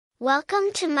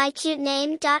Welcome to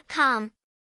mycutename.com.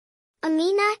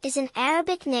 Ameena is an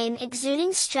Arabic name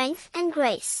exuding strength and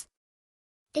grace.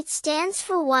 It stands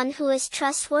for one who is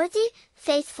trustworthy,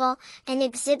 faithful, and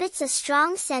exhibits a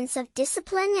strong sense of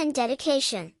discipline and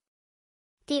dedication.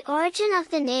 The origin of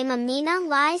the name Ameena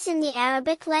lies in the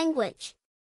Arabic language.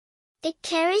 It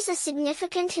carries a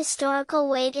significant historical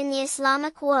weight in the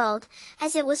Islamic world,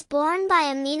 as it was born by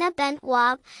Ameena bint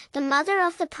Wahb, the mother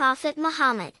of the Prophet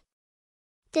Muhammad.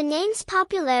 The name's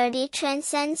popularity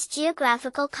transcends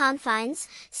geographical confines,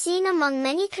 seen among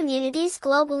many communities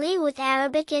globally with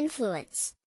Arabic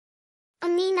influence.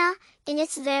 Ameena, in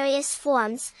its various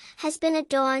forms, has been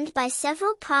adorned by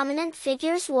several prominent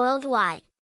figures worldwide.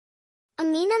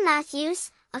 Ameena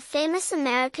Matthews, a famous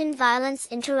American violence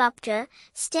interrupter,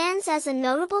 stands as a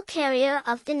notable carrier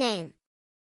of the name.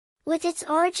 With its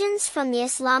origins from the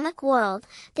Islamic world,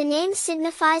 the name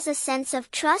signifies a sense of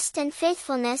trust and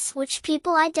faithfulness which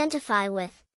people identify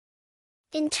with.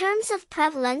 In terms of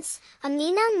prevalence,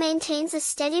 Ameena maintains a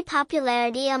steady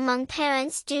popularity among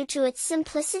parents due to its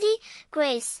simplicity,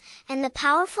 grace, and the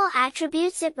powerful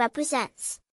attributes it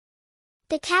represents.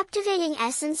 The captivating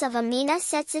essence of Ameena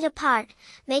sets it apart,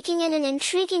 making it an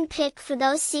intriguing pick for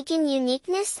those seeking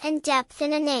uniqueness and depth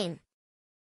in a name.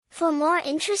 For more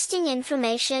interesting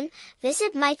information,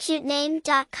 visit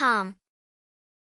mycutename.com.